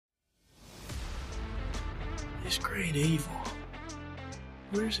This great evil,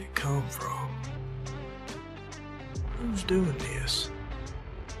 where's it come from? Who's doing this?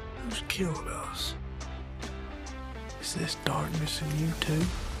 Who's killing us? Is this darkness in you too?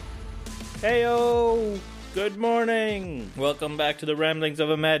 Heyo! Good morning! Welcome back to the Ramblings of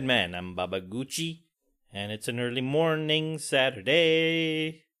a Madman. I'm Baba Gucci, and it's an early morning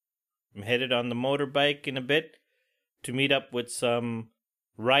Saturday. I'm headed on the motorbike in a bit to meet up with some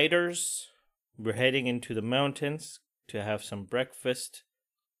riders. We're heading into the mountains to have some breakfast,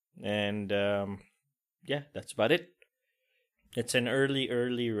 and yeah, that's about it. It's an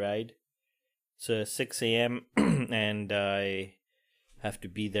early ride. It's 6 a.m. and I have to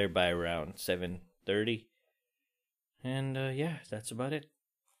be there by around 7:30. And yeah, that's about it.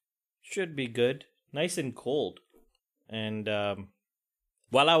 Should be good. Nice and cold. And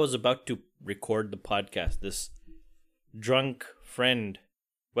while I was about to record the podcast, this drunk friend,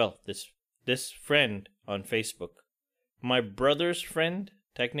 this friend on Facebook, my brother's friend,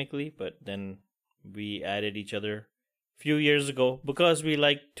 technically, but then we added each other a few years ago because we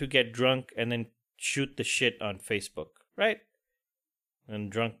like to get drunk and then shoot the shit on Facebook, right?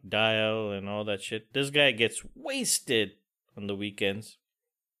 And drunk dial and all that shit. This guy gets wasted on the weekends.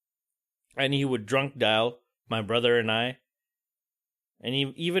 And he would drunk dial my brother and I. And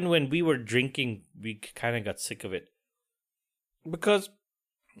even when we were drinking, we kind of got sick of it. Because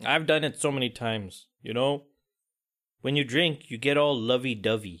I've done it so many times, you know? When you drink, you get all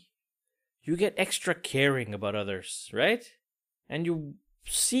lovey-dovey. You get extra caring about others, right? And you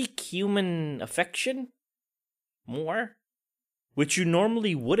seek human affection more, which you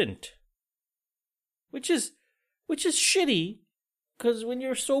normally wouldn't. Which is shitty, because when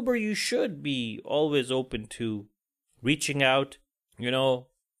you're sober, you should be always open to reaching out, you know,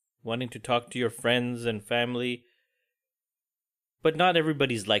 wanting to talk to your friends and family. But not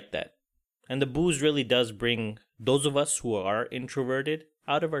everybody's like that. And the booze really does bring those of us who are introverted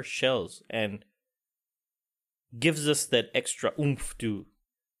out of our shells and gives us that extra oomph to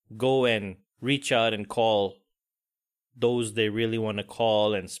go and reach out and call those they really want to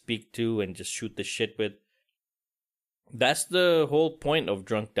call and speak to and just shoot the shit with. That's the whole point of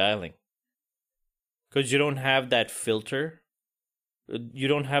drunk dialing. Because you don't have that filter. You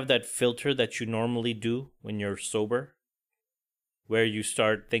don't have that filter that you normally do when you're sober, where you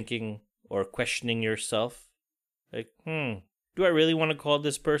start thinking or questioning yourself. Like, do I really want to call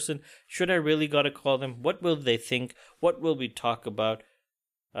this person? Should I really gotta call them? What will they think? What will we talk about?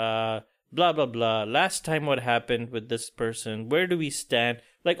 Blah, blah, blah. Last time what happened with this person? Where do we stand?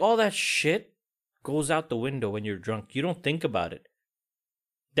 Like, all that shit goes out the window when you're drunk. You don't think about it.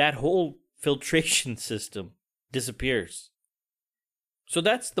 That whole filtration system disappears. So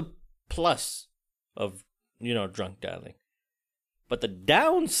that's the plus of, drunk dialing. But the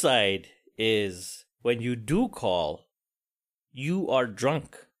downside is when you do call, you are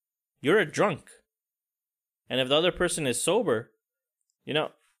drunk. You're a drunk. And if the other person is sober,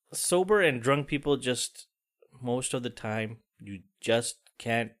 sober and drunk people just, most of the time, you just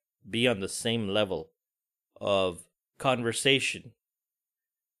can't be on the same level of conversation.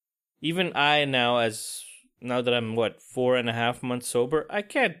 Even I now that I'm 4.5 months sober, I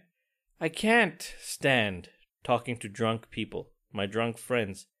can't stand talking to drunk people, my drunk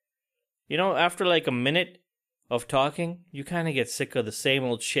friends. After like a minute of talking, you kind of get sick of the same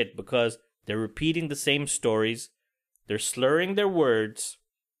old shit because they're repeating the same stories, they're slurring their words,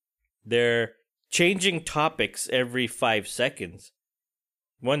 they're changing topics every 5 seconds.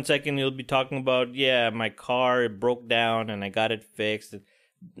 1 second you'll be talking about, my car broke down and I got it fixed.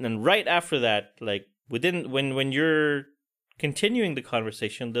 And right after that, like when you're continuing the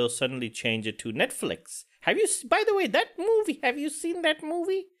conversation, they'll suddenly change it to Netflix. By the way, that movie, have you seen that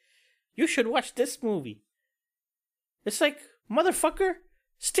movie? You should watch this movie. It's like, motherfucker,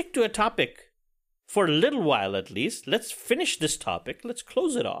 stick to a topic for a little while at least. Let's finish this topic. Let's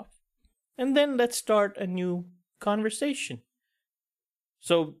close it off. And then let's start a new conversation.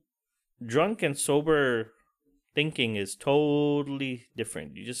 So, drunk and sober thinking is totally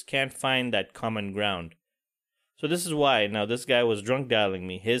different. You just can't find that common ground. So this is why, now this guy was drunk dialing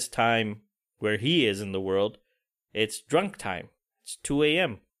me. His time, where he is in the world, it's drunk time. It's 2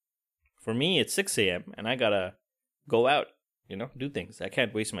 a.m. For me, it's 6 a.m. and I gotta go out, do things. I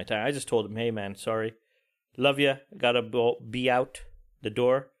can't waste my time. I just told him, hey man, sorry. Love ya. Gotta be out the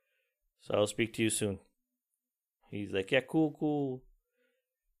door. So I'll speak to you soon. He's like, yeah, cool.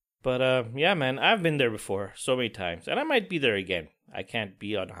 But yeah, man, I've been there before so many times. And I might be there again. I can't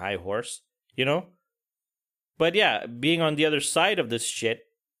be on a high horse, But yeah, being on the other side of this shit,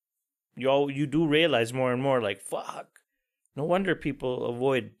 you do realize more and more, like, fuck. No wonder people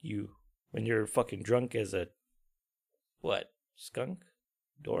avoid you when you're fucking drunk as a What? Skunk?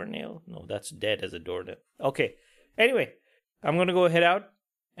 Doornail? No, that's dead as a doornail. Okay. Anyway, I'm going to go head out.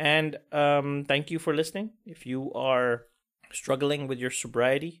 And thank you for listening. If you are struggling with your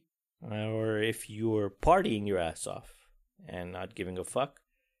sobriety, or if you're partying your ass off and not giving a fuck,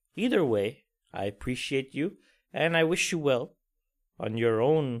 either way, I appreciate you. And I wish you well on your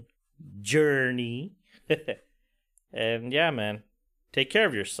own journey. And yeah, man, take care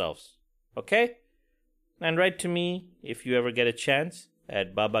of yourselves. Okay? And write to me if you ever get a chance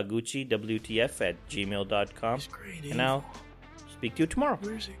at babaguchiwtf@gmail.com. It's great And I'll speak to you tomorrow.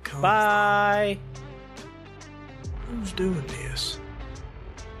 Where's it come Bye. from? Who's doing this?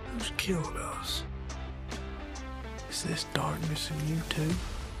 Who's killed us? Is this darkness in you too?